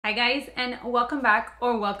Hi guys, and welcome back,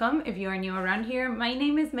 or welcome if you are new around here. My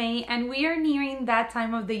name is May and we are nearing that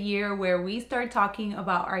time of the year where we start talking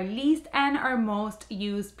about our least and our most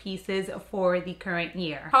used pieces for the current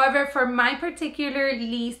year. However, for my particular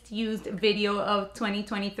least used video of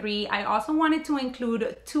 2023, I also wanted to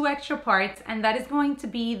include two extra parts, and that is going to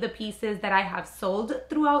be the pieces that I have sold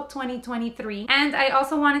throughout 2023. And I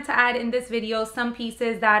also wanted to add in this video some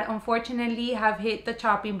pieces that unfortunately have hit the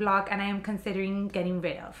chopping block and I am considering getting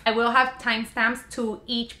rid of. I will have timestamps to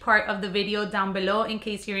each part of the video down below in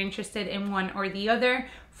case you're interested in one or the other.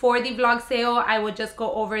 For the vlog sale, I will just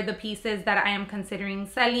go over the pieces that I am considering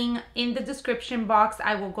selling. In the description box,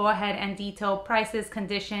 I will go ahead and detail prices,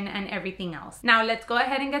 condition, and everything else. Now let's go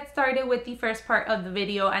ahead and get started with the first part of the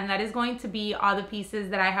video, and that is going to be all the pieces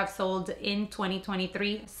that I have sold in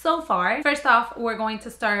 2023 so far. First off, we're going to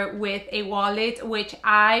start with a wallet, which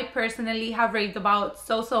I personally have raved about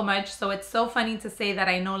so much. So it's so funny to say that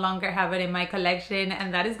I no longer have it in my collection,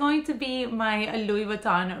 and that is going to be my Louis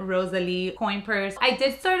Vuitton Rosalie coin purse. I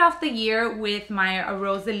did start off the year with my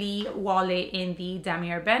Rosalie wallet in the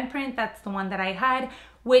Damier Ben print. That's the one that I had,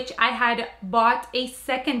 which I had bought a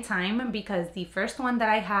second time because the first one that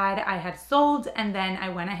I had sold, and then I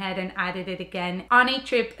went ahead and added it again on a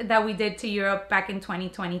trip that we did to Europe back in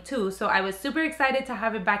 2022. So I was super excited to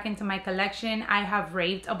have it back into my collection. I have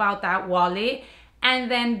raved about that wallet.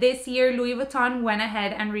 And then this year, Louis Vuitton went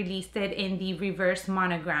ahead and released it in the reverse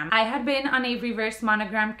monogram. I had been on a reverse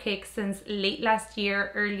monogram kick since late last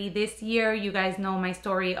year, early this year. You guys know my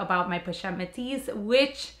story about my Pochette Metis,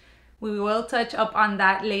 which we will touch up on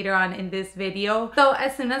that later on in this video. So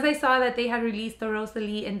as soon as I saw that they had released the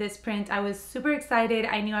Rosalie in this print, I was super excited.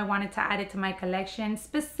 I knew I wanted to add it to my collection,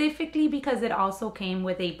 specifically because it also came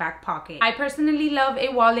with a back pocket. I personally love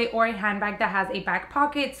a wallet or a handbag that has a back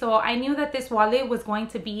pocket, so I knew that this wallet was going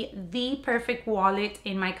to be the perfect wallet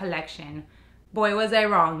in my collection. Boy, was I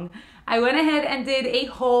wrong. I went ahead and did a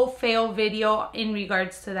whole fail video in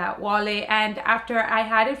regards to that wallet, and after I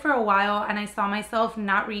had it for a while and I saw myself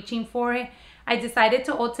not reaching for it, I decided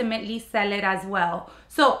to ultimately sell it as well.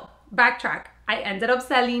 So backtrack. I ended up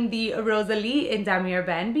selling the Rosalie in Damier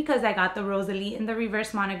Ben because I got the Rosalie in the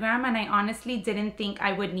reverse monogram and I honestly didn't think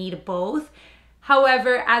I would need both.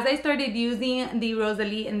 However, as I started using the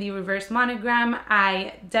Rosalie in the reverse monogram,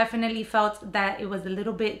 I definitely felt that it was a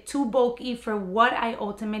little bit too bulky for what I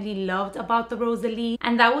ultimately loved about the Rosalie.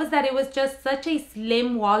 And that was that it was just such a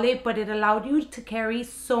slim wallet, but it allowed you to carry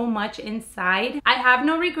so much inside. I have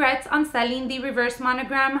no regrets on selling the reverse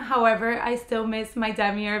monogram. However, I still miss my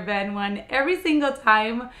Damier Ben one every single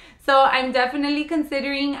time. So I'm definitely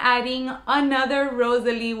considering adding another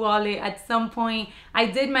Rosalie wallet at some point. I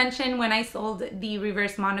did mention when I sold the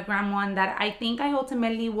reverse monogram one that I think I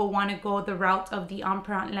ultimately will want to go the route of the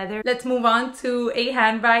empreinte leather. Let's move on to a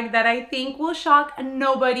handbag that I think will shock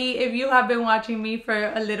nobody if you have been watching me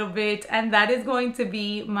for a little bit, and that is going to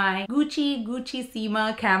be my Gucci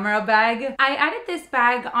camera bag. I added this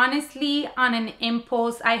bag honestly on an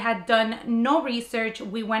impulse. I had done no research.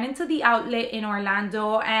 We went into the outlet in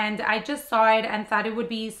Orlando and I just saw it and thought it would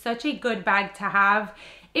be such a good bag to have.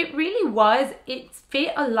 It really was. It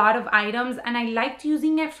fit a lot of items and I liked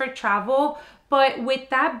using it for travel. But with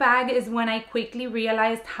that bag is when I quickly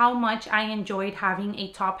realized how much I enjoyed having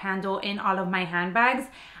a top handle in all of my handbags.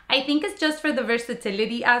 I think it's just for the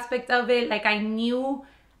versatility aspect of it. Like, I knew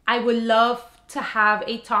I would love to have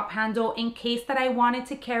a top handle in case that I wanted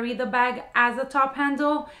to carry the bag as a top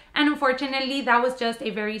handle, and unfortunately that was just a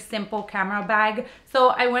very simple camera bag.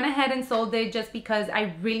 So I went ahead and sold it just because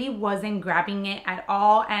I really wasn't grabbing it at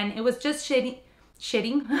all, and it was just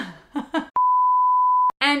shitting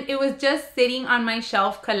and it was just sitting on my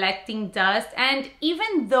shelf collecting dust. And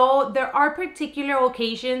even though there are particular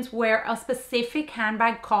occasions where a specific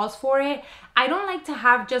handbag calls for it, I don't like to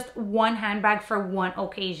have just one handbag for one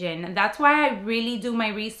occasion. That's why I really do my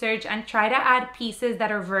research and try to add pieces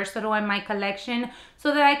that are versatile in my collection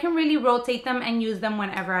so that I can really rotate them and use them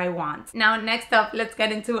whenever I want. Now, next up, let's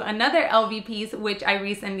get into another LV piece which I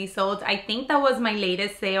recently sold. I think that was my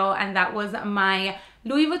latest sale, and that was my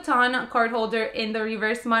Louis Vuitton card holder in the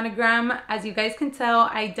reverse monogram. As you guys can tell,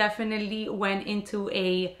 I definitely went into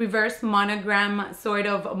a reverse monogram sort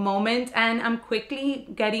of moment and I'm quickly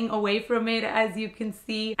getting away from it. As you can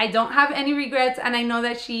see, I don't have any regrets and I know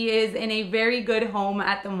that she is in a very good home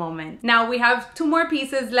at the moment. Now we have two more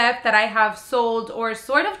pieces left that I have sold or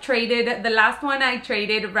sort of traded. The last one I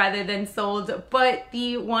traded rather than sold, but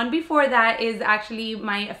the one before that is actually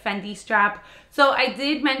my Fendi strap. So I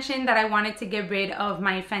did mention that I wanted to get rid of of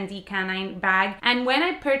my Fendi Canine bag. And when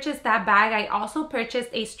I purchased that bag, I also purchased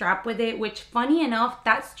a strap with it, which funny enough,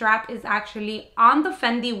 that strap is actually on the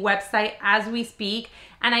Fendi website as we speak.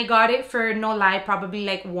 And I got it for, no lie, probably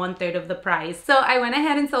like 1/3 of the price. So I went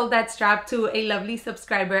ahead and sold that strap to a lovely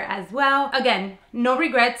subscriber as well. Again, no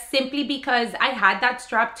regrets, simply because I had that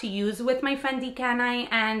strap to use with my Fendi Canine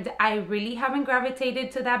and I really haven't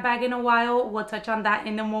gravitated to that bag in a while. We'll touch on that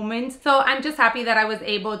in a moment. So I'm just happy that I was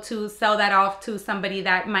able to sell that off to somebody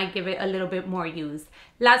that might give it a little bit more use.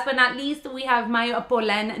 Last but not least, we have my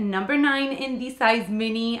Pochette number 9 in the size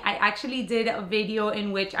mini. I actually did a video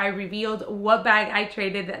in which I revealed what bag I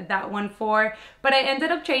traded that one for, but I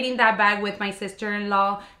ended up trading that bag with my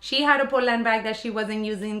sister-in-law. She had a Pochette bag that she wasn't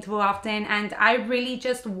using too often, and I really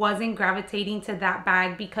just wasn't gravitating to that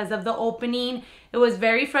bag because of the opening. It was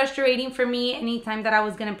very frustrating for me anytime that I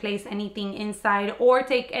was gonna place anything inside or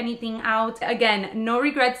take anything out. Again, no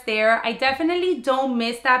regrets there. I definitely don't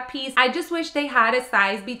miss that piece. I just wish they had a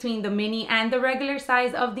size between the mini and the regular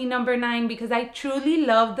size of the number 9 because I truly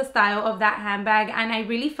love the style of that handbag and I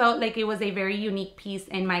really felt like it was a very unique piece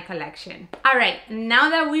in my collection. All right, now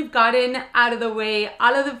that we've gotten out of the way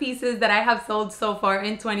all of the pieces that I have sold so far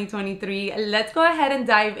in 2023, let's go ahead and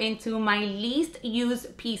dive into my least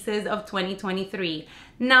used pieces of 2023.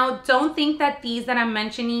 Now, don't think that these that I'm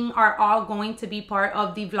mentioning are all going to be part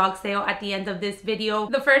of the vlog sale at the end of this video.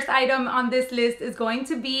 The first item on this list is going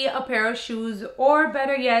to be a pair of shoes, or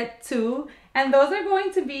better yet, 2. And those are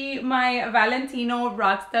going to be my Valentino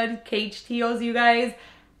Rockstud caged heels, you guys.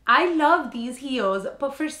 I love these heels,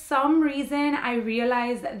 but for some reason I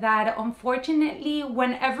realized that unfortunately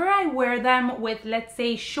whenever I wear them with, let's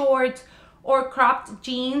say, shorts or cropped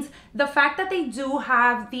jeans, the fact that they do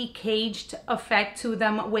have the caged effect to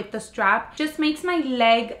them with the strap just makes my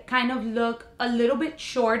leg kind of look a little bit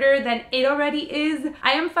shorter than it already is.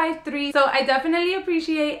 I am 5'3", so I definitely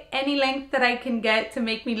appreciate any length that I can get to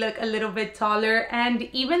make me look a little bit taller. And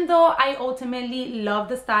even though I ultimately love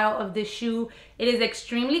the style of this shoe, it is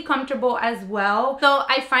extremely comfortable as well. So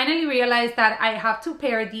I finally realized that I have to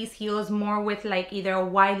pair these heels more with like either a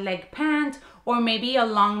wide leg pant or maybe a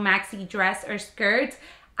long maxi dress or skirt.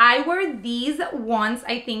 I wore these once,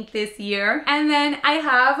 I think, this year. And then I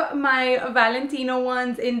have my Valentino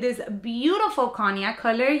ones in this beautiful cognac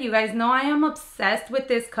color. You guys know I am obsessed with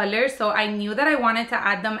this color, so I knew that I wanted to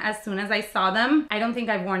add them as soon as I saw them. I don't think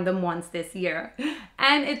I've worn them once this year.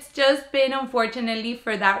 And it's just been, unfortunately,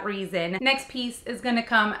 for that reason. Next piece is gonna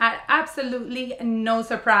come at absolutely no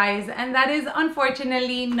surprise, and that is,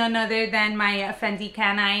 unfortunately, none other than my Fendi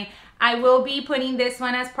Canine. I will be putting this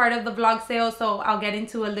one as part of the vlog sale, so I'll get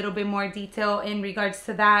into a little bit more detail in regards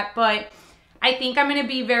to that. But I think I'm gonna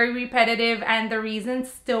be very repetitive and the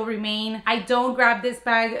reasons still remain. I don't grab this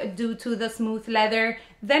bag due to the smooth leather.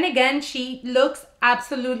 Then again, she looks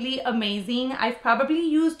absolutely amazing. I've probably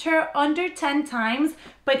used her under 10 times,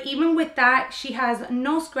 but even with that, she has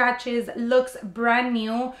no scratches, looks brand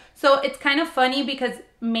new. So it's kind of funny because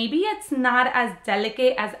maybe it's not as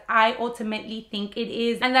delicate as I ultimately think it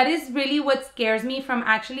is. And that is really what scares me from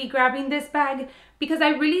actually grabbing this bag, because I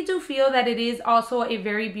really do feel that it is also a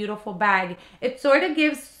very beautiful bag. It sort of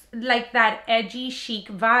gives like that edgy chic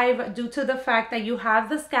vibe due to the fact that you have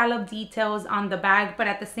the scallop details on the bag, but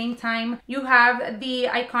at the same time you have the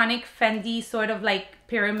iconic Fendi sort of like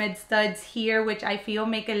pyramid studs here, which I feel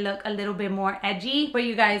make it look a little bit more edgy. But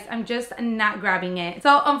you guys, I'm just not grabbing it.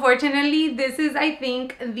 So unfortunately, this is, I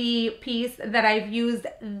think, the piece that I've used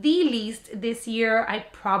the least this year. I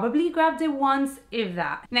probably grabbed it once, if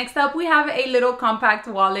that. Next up, we have a little compact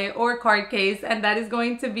wallet or card case, and that is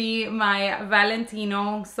going to be my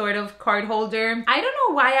Valentino sort of card holder. I don't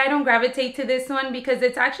know why I don't gravitate to this one, because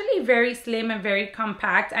it's actually very slim and very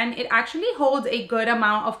compact, and it actually holds a good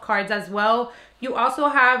amount of cards as well. You also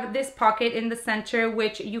have this pocket in the center,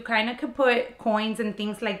 which you kind of could put coins and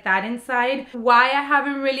things like that inside. Why I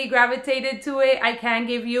haven't really gravitated to it, I can't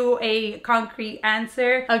give you a concrete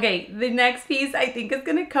answer. Okay, the next piece I think is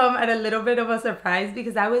gonna come at a little bit of a surprise,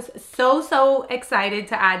 because I was so excited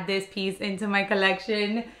to add this piece into my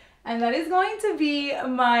collection. And that is going to be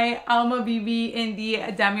my Alma BB in the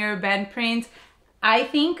damier band print. I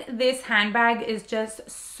think this handbag is just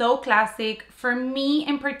so classic. For me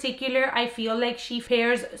in particular, I feel like she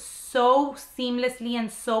pairs so seamlessly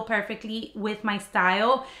and so perfectly with my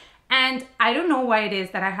style. And I don't know why it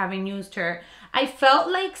is that I haven't used her. I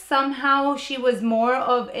felt like somehow she was more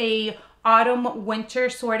of a autumn winter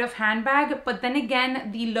sort of handbag, but then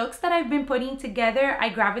again, the looks that I've been putting together, I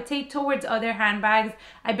gravitate towards other handbags.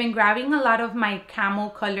 I've been grabbing a lot of my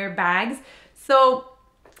camel color bags. So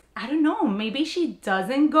I don't know, maybe she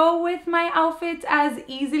doesn't go with my outfits as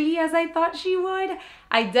easily as I thought she would.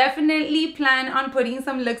 I definitely plan on putting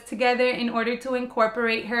some looks together in order to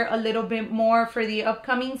incorporate her a little bit more for the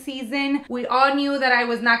upcoming season. We all knew that I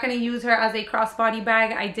was not going to use her as a crossbody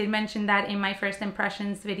bag. I did mention that in my first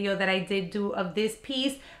impressions video that I did do of this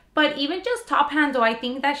piece. But even just top handle, I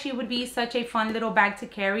think that she would be such a fun little bag to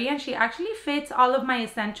carry, and she actually fits all of my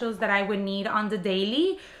essentials that I would need on the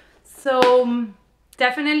daily. So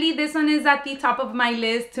definitely this one is at the top of my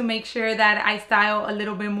list to make sure that I style a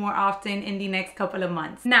little bit more often in the next couple of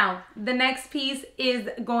months. Now, the next piece is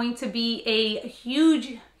going to be a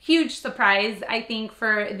huge surprise, I think,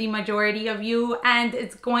 for the majority of you, and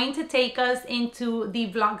it's going to take us into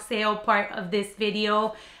the vlog sale part of this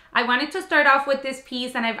video. I wanted to start off with this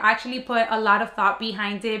piece, and I've actually put a lot of thought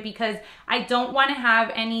behind it because I don't want to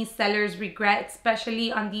have any seller's regret,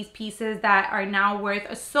 especially on these pieces that are now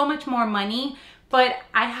worth so much more money. But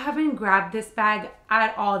I haven't grabbed this bag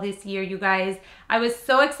at all this year, you guys. I was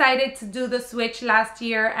so excited to do the switch last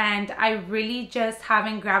year, and I really just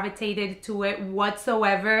haven't gravitated to it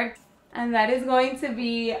whatsoever. And that is going to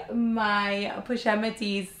be my Pochette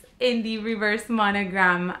Metis in the reverse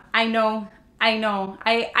monogram. I know.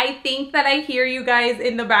 I think that I hear you guys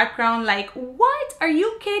in the background like, what? Are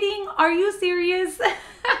you kidding? Are you serious?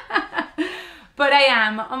 But I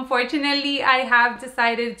am. Unfortunately, I have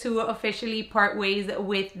decided to officially part ways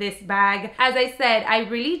with this bag. As I said, I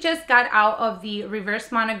really just got out of the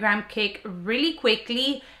reverse monogram kick really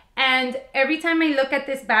quickly. And every time I look at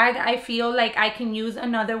this bag, I feel like I can use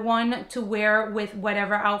another one to wear with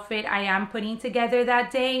whatever outfit I am putting together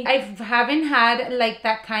that day. I haven't had like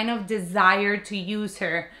that kind of desire to use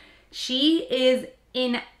her. She is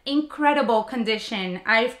in incredible condition.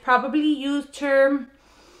 I've probably used her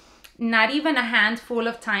not even a handful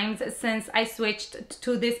of times since I switched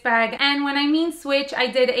to this bag. And when I mean switch, I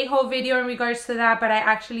did a whole video in regards to that, but I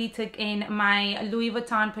actually took in my Louis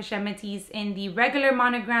Vuitton Pochette Metis in the regular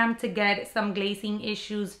monogram to get some glazing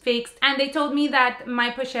issues fixed. And they told me that my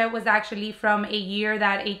Pochette was actually from a year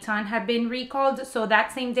that a ton had been recalled. So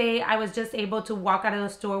that same day, I was just able to walk out of the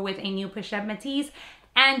store with a new Pochette Metis.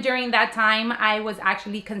 And during that time, I was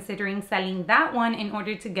actually considering selling that one in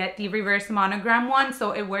order to get the reverse monogram one.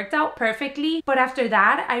 So it worked out perfectly. But after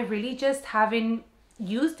that, I really just haven't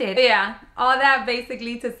used it. But yeah, all that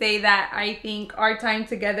basically to say that I think our time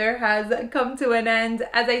together has come to an end.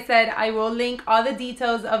 As I said, I will link all the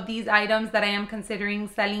details of these items that I am considering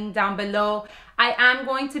selling down below. I am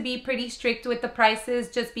going to be pretty strict with the prices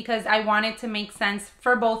just because I want it to make sense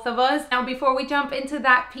for both of us. Now, before we jump into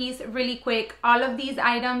that piece really quick, all of these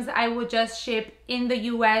items I will just ship in the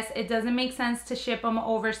US. It doesn't make sense to ship them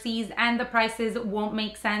overseas, and the prices won't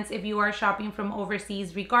make sense if you are shopping from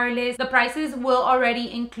overseas regardless. The prices will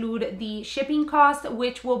already include the shipping cost,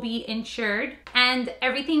 which will be insured, and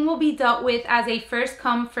everything will be dealt with as a first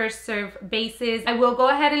come first serve basis. I will go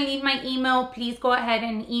ahead and leave my email. Please go ahead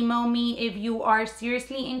and email me if you are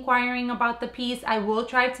seriously inquiring about the piece. I will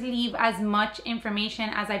try to leave as much information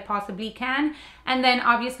as I possibly can. And then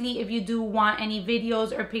obviously if you do want any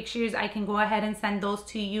videos or pictures, I can go ahead and send those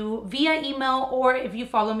to you via email, or if you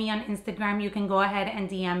follow me on Instagram, you can go ahead and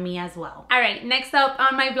DM me as well. All right, next up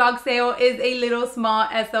on my vlog sale is a little small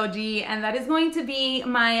SLG, and that is going to be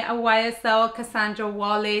my YSL Cassandra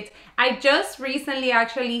wallet. I just recently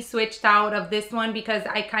actually switched out of this one because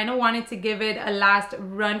I kind of wanted to give it a last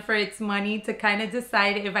run for its money to kind of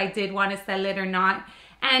decide if I did want to sell it or not.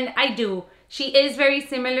 And I do. She is very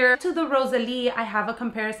similar to the Rosalie. I have a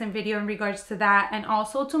comparison video in regards to that, and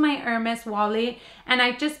also to my Hermes wallet. And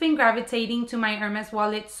I've just been gravitating to my Hermes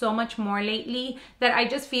wallet so much more lately that I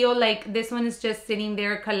just feel like this one is just sitting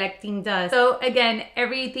there collecting dust. So again,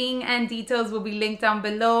 everything and details will be linked down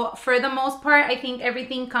below. For the most part, I think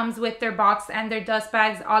everything comes with their box and their dust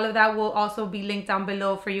bags. All of that will also be linked down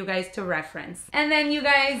below for you guys to reference. And then you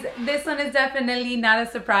guys, this one is definitely not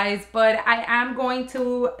a surprise, but I am going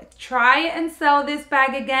to try and sell this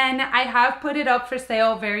bag again. I have put it up for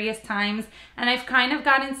sale various times, and I've kind of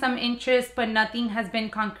gotten some interest, but nothing has been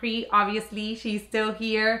concrete. Obviously, she's still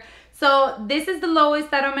here. So this is the lowest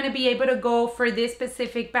that I'm going to be able to go for this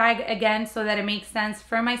specific bag again, so that it makes sense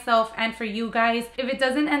for myself and for you guys. If it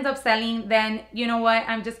doesn't end up selling, then you know what,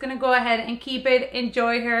 I'm just going to go ahead and keep it,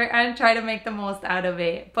 enjoy her, and try to make the most out of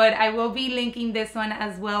it. But I will be linking this one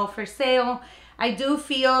as well for sale. I do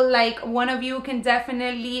feel like one of you can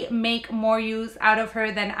definitely make more use out of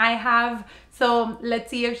her than I have. So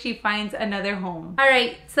let's see if she finds another home. All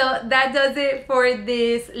right, so that does it for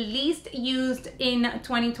this least used in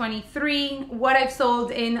 2023, what I've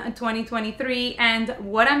sold in 2023, and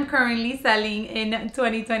what I'm currently selling in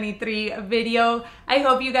 2023 video. I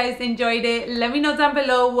hope you guys enjoyed it. Let me know down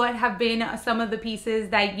below what have been some of the pieces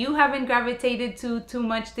that you haven't gravitated to too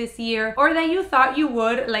much this year, or that you thought you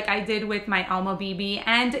would, like I did with my Alma BB,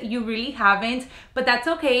 and you really haven't. But that's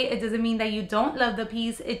okay. It doesn't mean that you don't love the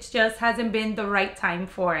piece. It just hasn't been the right time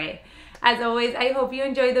for it. As always, I hope you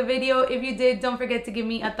enjoyed the video. If you did, don't forget to give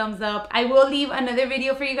me a thumbs up. I will leave another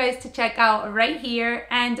video for you guys to check out right here.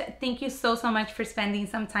 And thank you so much for spending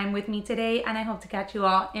some time with me today. And I hope to catch you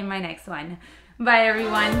all in my next one. Bye,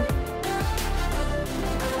 everyone.